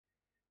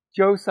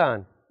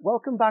Joe-san,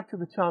 welcome back to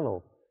the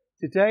channel.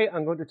 Today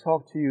I'm going to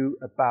talk to you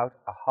about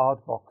a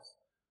hardbox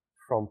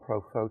from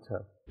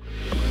Profoto.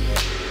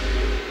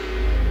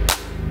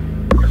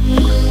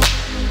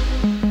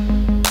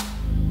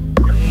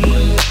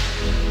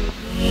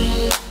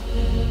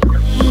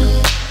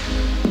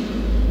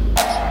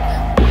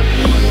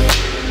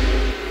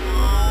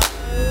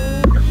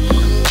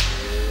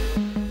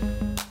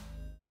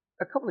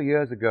 A couple of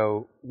years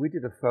ago, we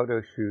did a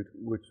photo shoot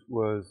which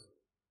was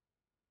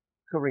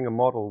covering a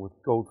model with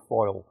gold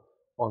foil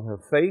on her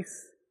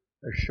face,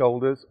 her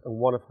shoulders, and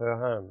one of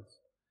her hands.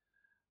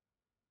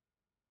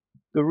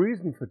 The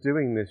reason for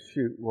doing this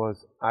shoot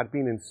was I'd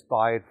been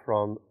inspired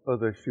from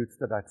other shoots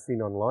that I'd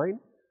seen online,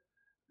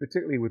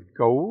 particularly with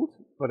gold,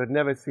 but I'd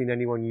never seen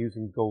anyone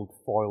using gold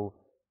foil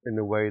in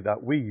the way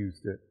that we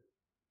used it.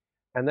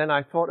 And then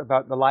I thought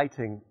about the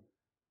lighting,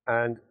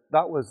 and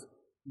that was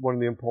one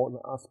of the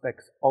important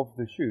aspects of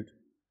the shoot,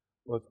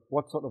 was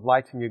what sort of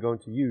lighting you're going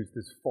to use.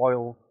 This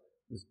foil,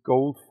 this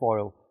gold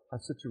foil,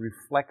 has such a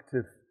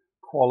reflective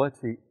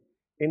quality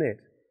in it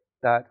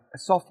that a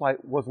soft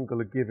light wasn't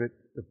going to give it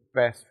the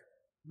best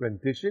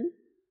rendition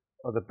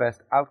or the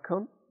best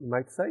outcome, you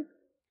might say.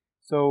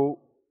 So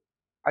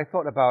I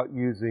thought about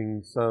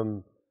using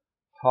some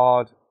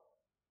hard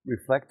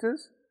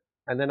reflectors,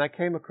 and then I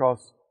came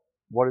across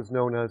what is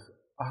known as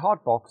a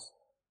hardbox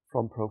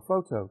from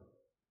Profoto.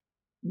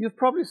 You've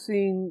probably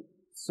seen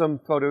some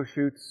photo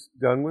shoots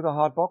done with a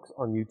hardbox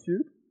on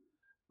YouTube,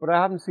 but I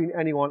haven't seen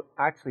anyone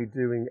actually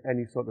doing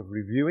any sort of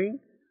reviewing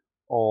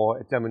or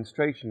a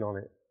demonstration on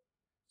it.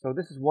 So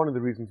this is one of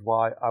the reasons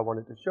why I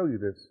wanted to show you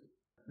this.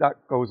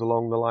 That goes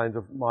along the lines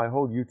of my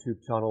whole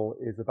YouTube channel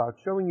is about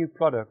showing you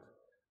product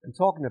and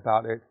talking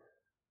about it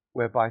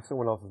whereby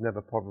someone else has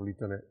never probably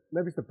done it.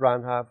 Maybe the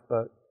brand have,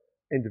 but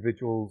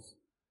individuals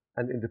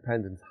and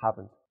independents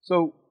haven't.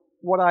 So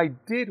what I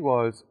did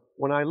was,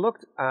 when I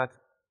looked at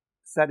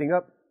setting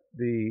up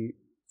the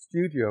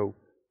studio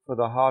for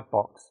the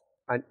hardbox,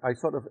 I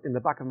sort of, in the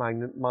back of my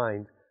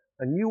mind,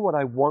 I knew what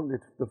I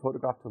wanted the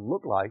photograph to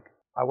look like.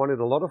 I wanted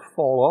a lot of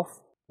fall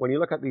off. When you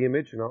look at the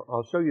image, and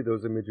I'll show you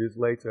those images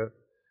later,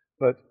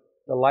 but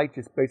the light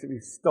just basically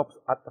stops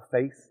at the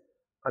face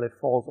and it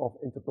falls off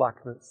into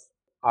blackness.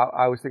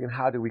 I was thinking,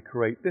 how do we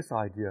create this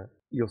idea?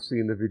 You'll see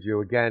in the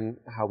video again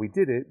how we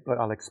did it, but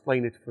I'll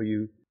explain it for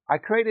you. I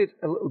created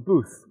a little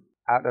booth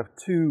out of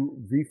two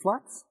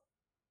V-flats,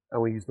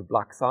 and we used the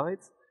black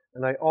sides,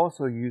 and I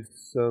also used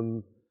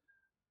some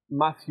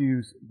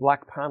Matthews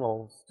black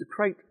panels to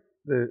create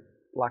the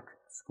black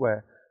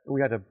square, and we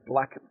had a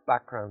black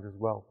background as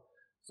well.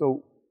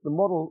 So the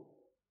model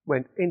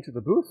went into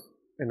the booth,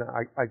 and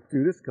I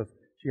do this because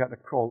she had to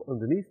crawl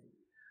underneath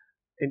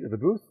into the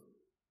booth,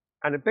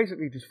 and it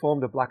basically just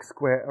formed a black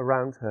square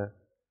around her,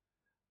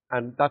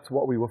 and that's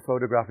what we were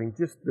photographing,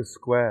 just the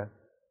square.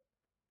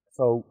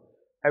 So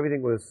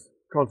everything was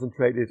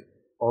concentrated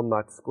on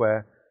that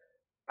square,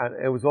 and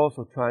it was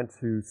also trying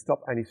to stop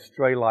any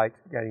stray light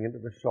getting into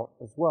the shot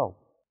as well.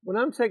 When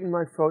I'm taking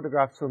my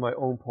photographs for my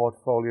own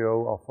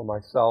portfolio or for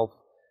myself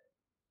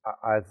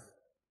as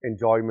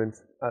enjoyment,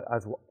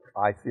 as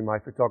I see my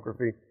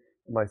photography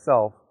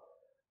myself,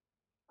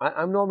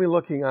 I'm normally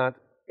looking at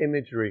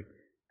imagery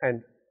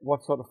and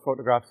what sort of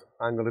photographs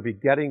I'm going to be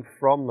getting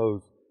from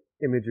those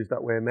images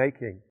that we're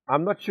making.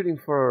 I'm not shooting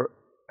for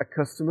a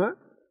customer,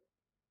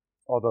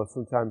 although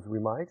sometimes we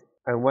might.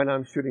 And when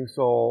I'm shooting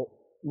so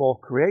more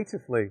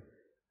creatively,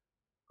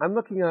 I'm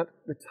looking at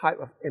the type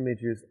of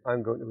images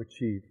I'm going to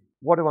achieve.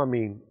 What do I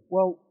mean?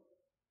 Well,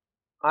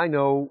 I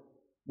know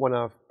when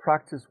I've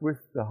practiced with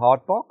the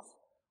hardbox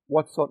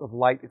what sort of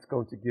light it's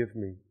going to give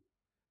me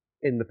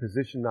in the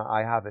position that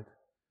I have it.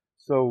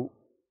 So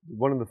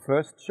one of the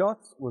first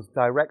shots was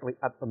directly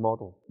at the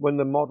model. When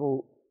the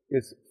model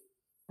is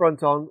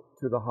front on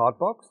to the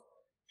hardbox,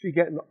 she's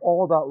getting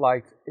all that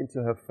light into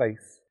her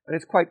face. And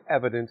it's quite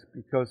evident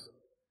because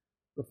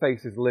the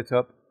face is lit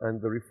up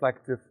and the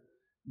reflective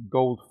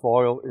gold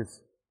foil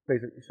is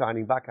basically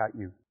shining back at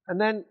you. And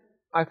then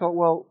I thought,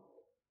 well,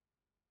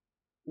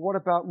 what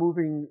about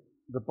moving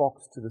the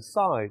box to the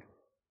side?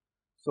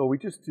 So we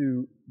just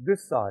do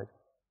this side.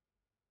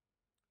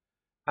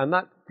 And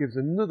that gives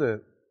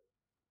another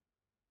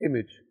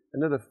image,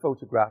 another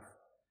photograph.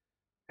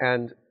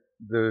 And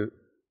the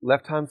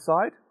left-hand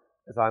side,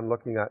 as I'm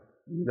looking at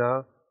you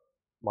now,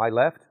 my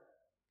left,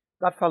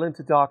 that fell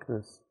into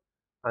darkness.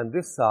 And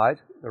this side,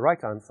 the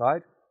right-hand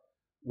side,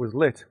 was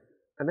lit.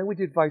 And then we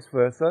did vice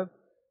versa.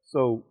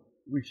 So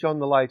we shone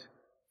the light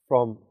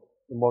from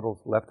the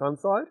model's left-hand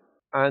side.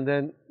 And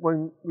then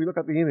when we look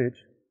at the image,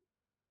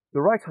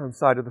 the right-hand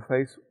side of the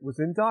face was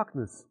in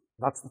darkness.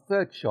 That's the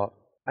third shot.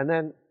 And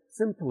then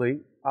simply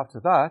after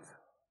that,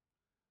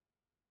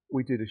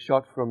 we did a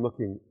shot from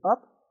looking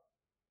up.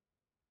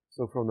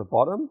 So from the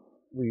bottom,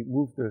 we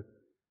moved the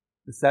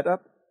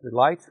setup, the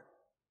light,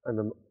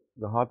 and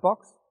the hardbox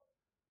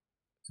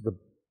to the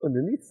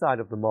underneath side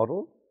of the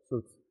model. So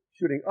it's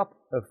shooting up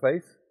her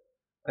face.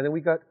 And then we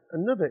got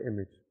another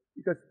image.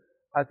 Because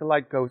as the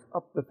light goes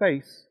up the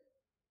face,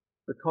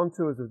 the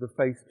contours of the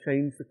face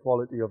change the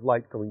quality of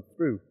light going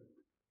through.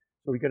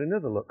 So we get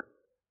another look.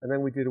 And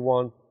then we did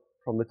one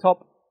from the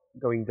top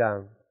going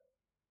down.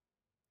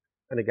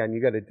 And again,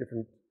 you get a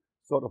different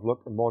sort of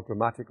look, a more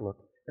dramatic look.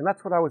 And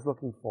that's what I was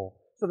looking for,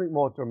 something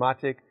more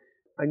dramatic.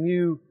 I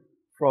knew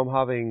from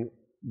having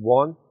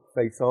one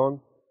face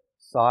on,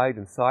 side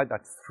and side,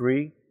 that's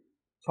 3,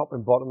 top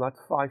and bottom, that's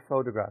 5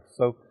 photographs.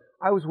 So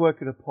I was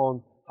working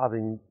upon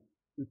having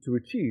to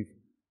achieve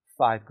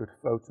 5 good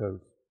photos.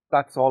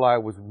 That's all I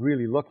was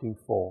really looking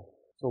for.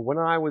 So when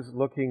I was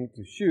looking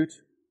to shoot,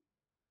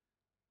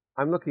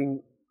 I'm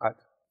looking at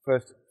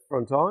first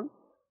front on.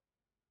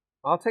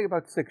 I'll take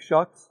about 6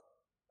 shots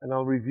and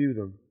I'll review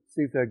them,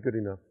 see if they're good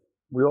enough.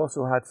 We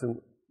also had some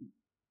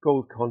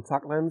gold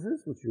contact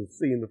lenses, which you'll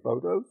see in the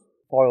photos,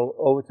 foil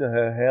over to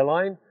her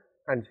hairline,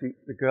 and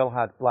the girl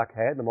had black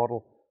hair, the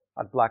model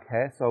had black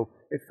hair, so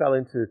it fell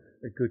into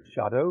a good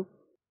shadow.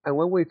 And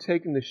when we were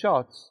taking the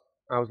shots,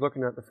 I was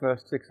looking at the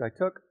first 6 I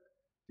took,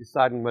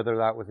 deciding whether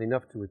that was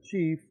enough to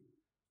achieve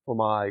for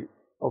my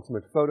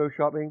ultimate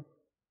photoshopping.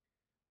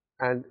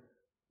 And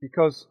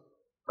because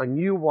I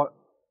knew what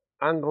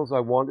angles I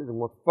wanted and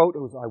what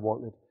photos I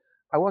wanted,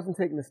 I wasn't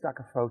taking a stack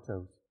of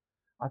photos.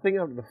 I think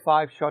out of the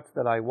 5 shots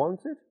that I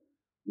wanted,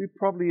 we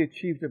probably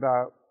achieved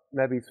about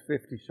maybe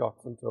 50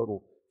 shots in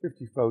total,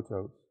 50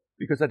 photos,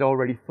 because I'd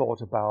already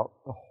thought about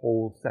the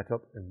whole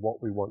setup and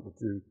what we want to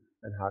do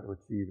and how to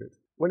achieve it.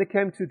 When it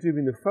came to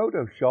doing the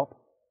Photoshop,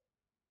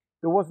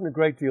 there wasn't a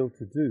great deal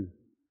to do,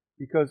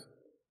 because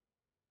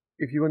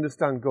if you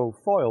understand gold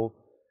foil,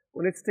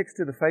 when it sticks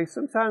to the face,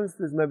 sometimes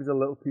there's maybe a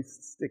little piece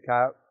to stick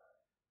out,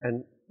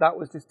 and that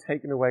was just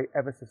taken away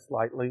ever so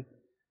slightly.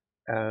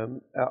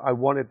 I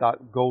wanted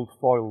that gold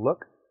foil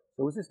look,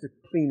 so it was just to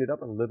clean it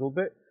up a little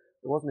bit.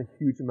 There wasn't a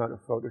huge amount of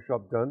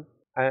Photoshop done,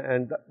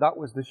 and that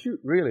was the shoot,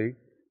 really.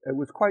 It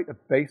was quite a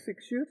basic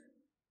shoot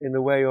in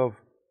the way of,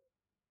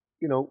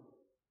 you know,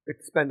 it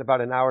spent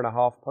about an hour and a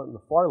half putting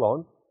the foil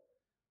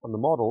on the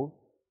model,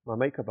 my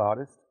makeup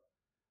artist,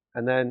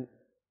 and then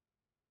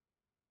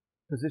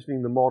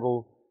positioning the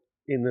model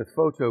in the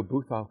photo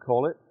booth, I'll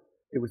call it.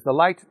 It was the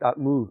light that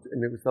moved,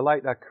 and it was the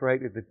light that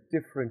created the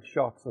different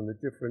shots and the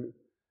different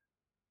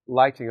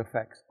lighting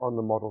effects on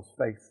the model's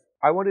face.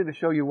 I wanted to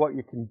show you what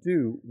you can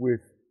do with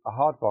a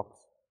hardbox,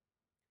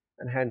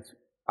 and hence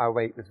I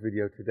made this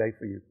video today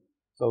for you.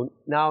 So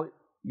now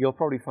you'll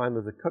probably find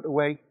there's a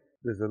cutaway,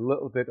 there's a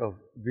little bit of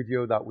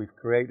video that we've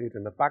created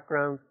in the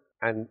background,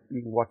 and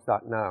you can watch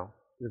that now.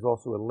 There's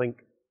also a link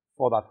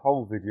for that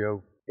whole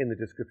video in the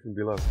description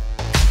below.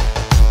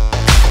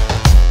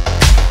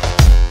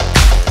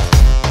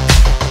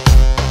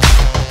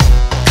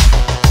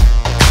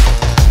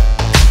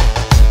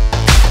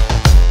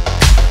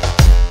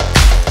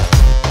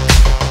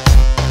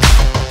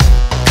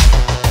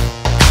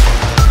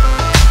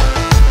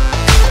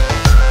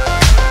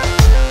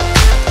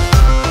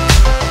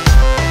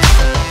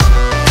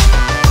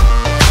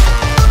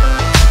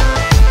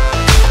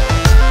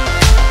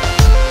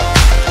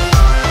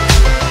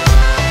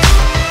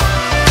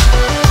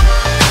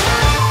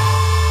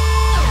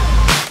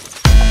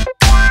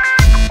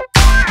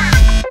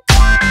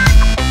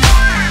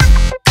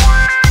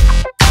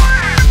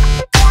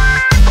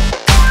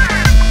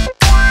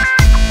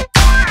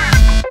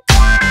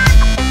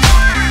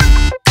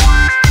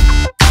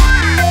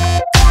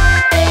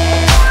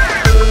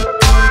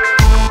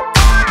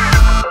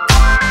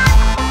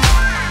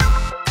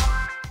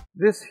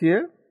 This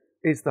here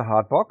is the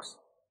hardbox,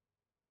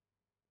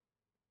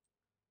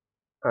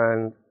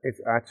 and it's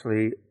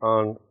actually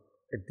on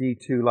a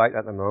D2 light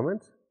at the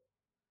moment.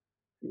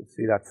 You can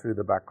see that through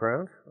the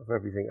background of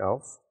everything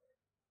else.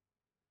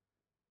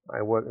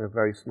 I work in a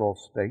very small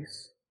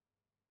space,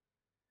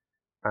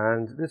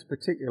 and this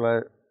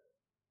particular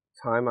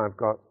time I've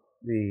got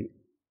the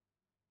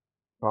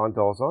barn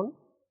doors on.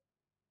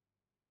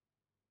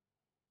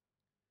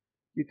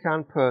 You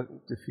can put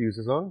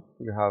diffusers on.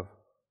 You have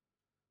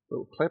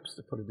little clips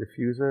to put a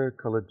diffuser,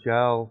 colored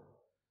gel,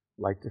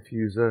 light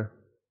diffuser.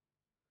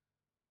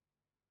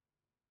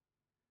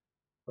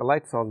 The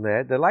light's on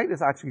there. The light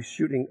is actually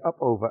shooting up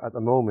over at the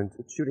moment.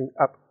 It's shooting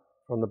up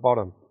from the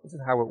bottom. This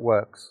is how it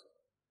works.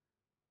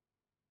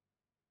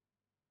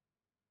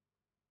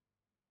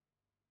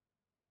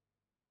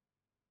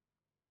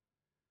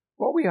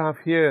 What we have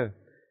here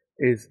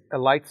is a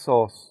light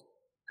source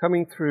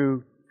coming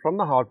through from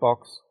the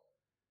hardbox,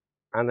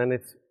 and then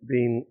it's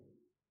been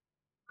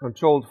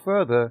controlled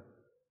further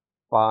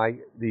by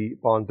the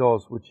barn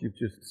doors, which you've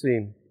just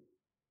seen.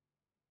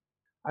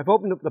 I've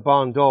opened up the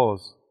barn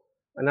doors,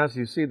 and as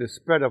you see, the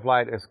spread of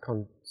light has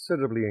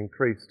considerably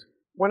increased.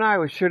 When I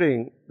was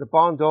shooting, the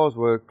barn doors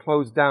were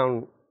closed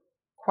down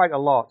quite a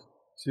lot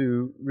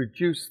to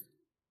reduce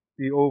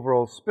the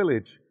overall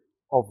spillage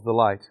of the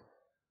light.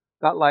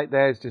 That light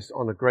there is just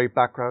on a grey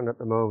background at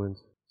the moment.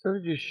 So to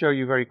just show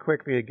you very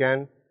quickly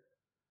again,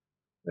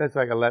 there's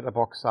like a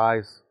letterbox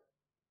size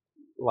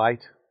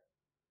light,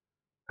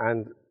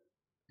 and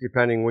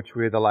depending which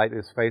way the light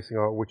is facing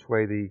or which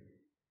way the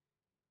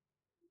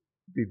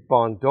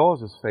barn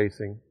doors is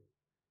facing,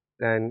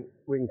 then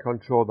we can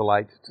control the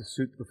light to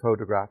suit the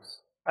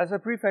photographs. As a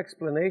brief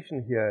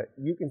explanation here,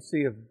 you can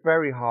see a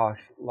very harsh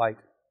light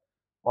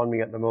on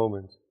me at the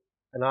moment.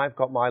 And I've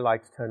got my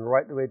lights turned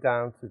right the way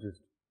down to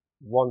just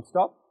one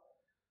stop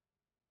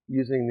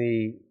using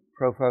the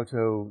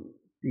Profoto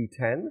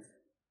B10s.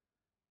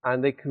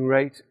 And they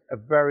create a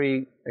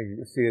very, as you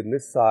can see in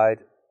this side,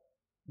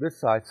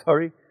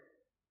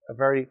 a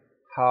very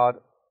hard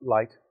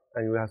light,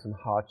 and you have some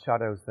hard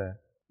shadows there.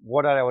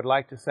 What I would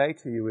like to say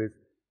to you is,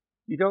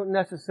 you don't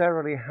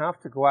necessarily have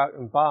to go out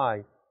and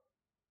buy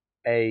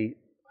a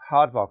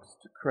hardbox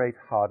to create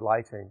hard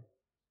lighting.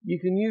 You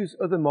can use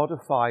other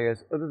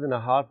modifiers other than a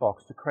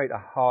hardbox to create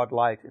a hard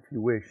light if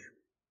you wish.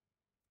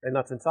 And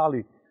that's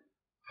entirely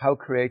how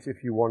creative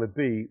you want to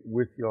be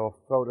with your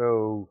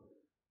photo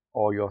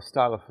or your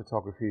style of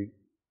photography,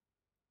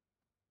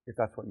 if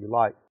that's what you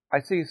like. I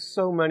see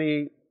so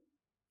many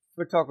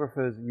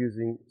photographers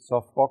using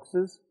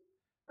softboxes,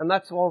 and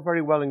that's all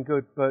very well and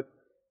good, but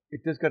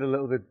it does get a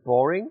little bit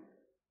boring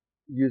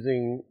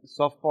using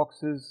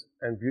softboxes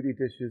and beauty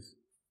dishes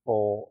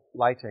for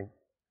lighting.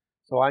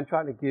 So I'm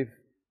trying to give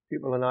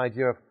people an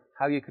idea of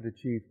how you could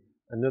achieve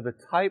another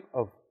type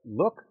of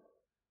look,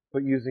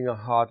 but using a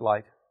hard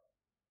light.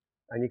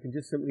 And you can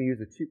just simply use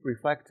a cheap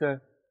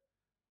reflector,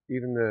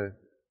 even the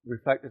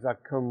reflectors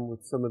that come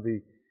with some of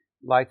the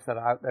lights that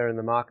are out there in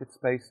the market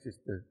space, just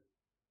the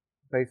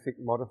basic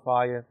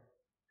modifier,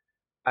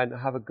 and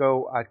have a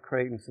go at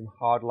creating some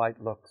hard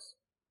light looks.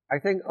 I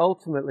think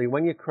ultimately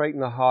when you're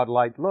creating a hard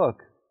light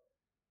look,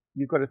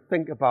 you've got to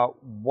think about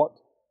what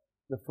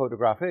the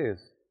photograph is,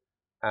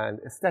 and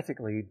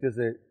aesthetically, does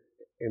it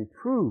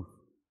improve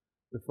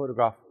the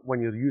photograph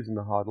when you're using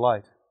the hard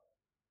light?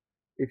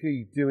 If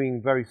you're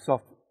doing very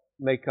soft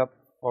makeup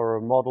for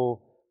a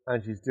model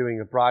and she's doing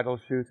a bridal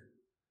shoot,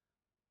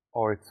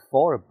 or it's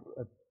for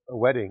a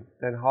wedding,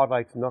 then hard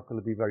light's not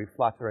going to be very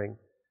flattering,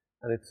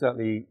 and it's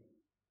certainly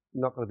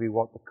not going to be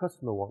what the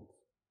customer wants.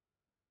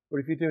 But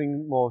if you're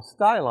doing more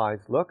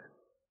stylized look,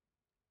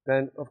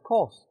 then of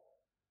course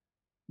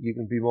you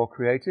can be more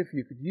creative.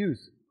 You could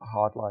use a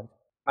hard light.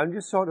 I'm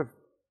just sort of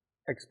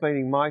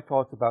explaining my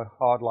thoughts about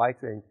hard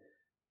lighting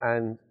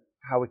and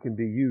how it can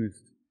be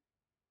used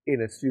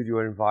in a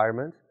studio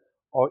environment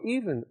or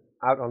even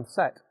out on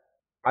set.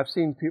 I've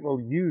seen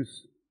people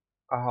use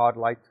a hard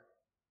light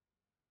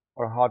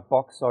or a hard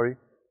box,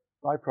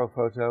 by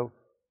Profoto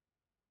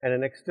in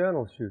an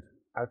external shoot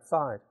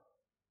outside.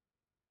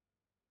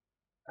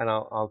 And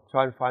I'll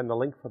try and find the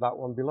link for that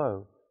one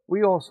below.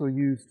 We also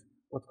used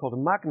what's called a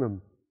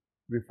Magnum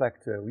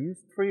reflector. We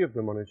used 3 of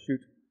them on a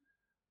shoot,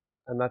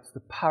 and that's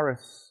the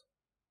Paris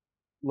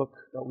look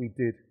that we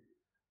did.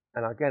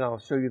 And again, I'll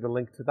show you the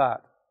link to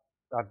that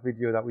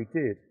video that we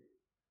did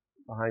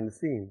behind the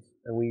scenes.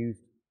 And we used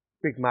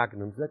big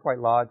Magnums. They're quite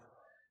large.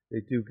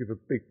 They do give a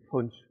big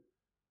punch,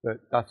 but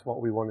that's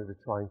what we wanted to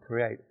try and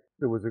create.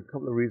 There was a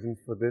couple of reasons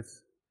for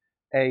this.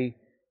 A,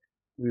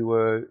 we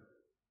were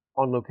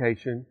on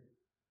location.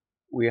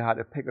 We had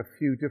to pick a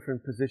few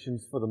different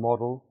positions for the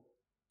model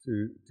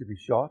to be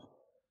shot.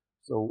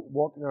 So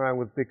walking around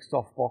with big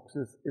soft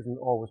boxes isn't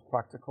always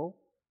practical,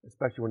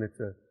 especially when it's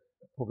a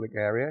public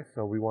area.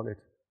 So we wanted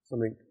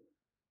something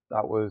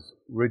that was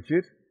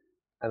rigid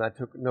and that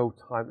took no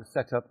time to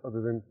set up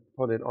other than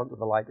put it onto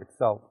the light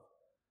itself.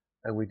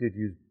 And we did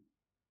use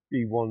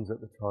B1s at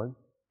the time.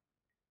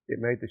 It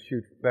made the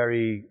shoot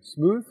very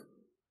smooth,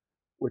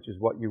 which is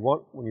what you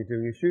want when you're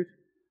doing a shoot.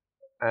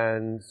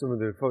 And some of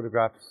the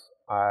photographs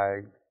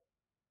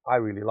I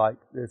really like.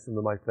 They're some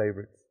of my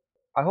favorites.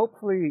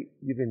 Hopefully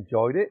you've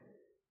enjoyed it.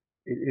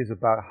 It is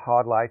about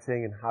hard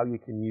lighting and how you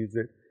can use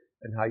it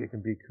and how you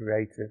can be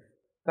creative.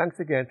 Thanks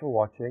again for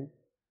watching.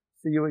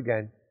 See you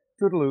again.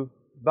 Toodaloo.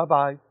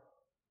 Bye-bye.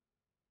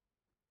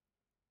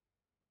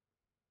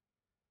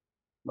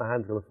 My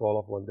hand's going to fall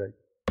off one day.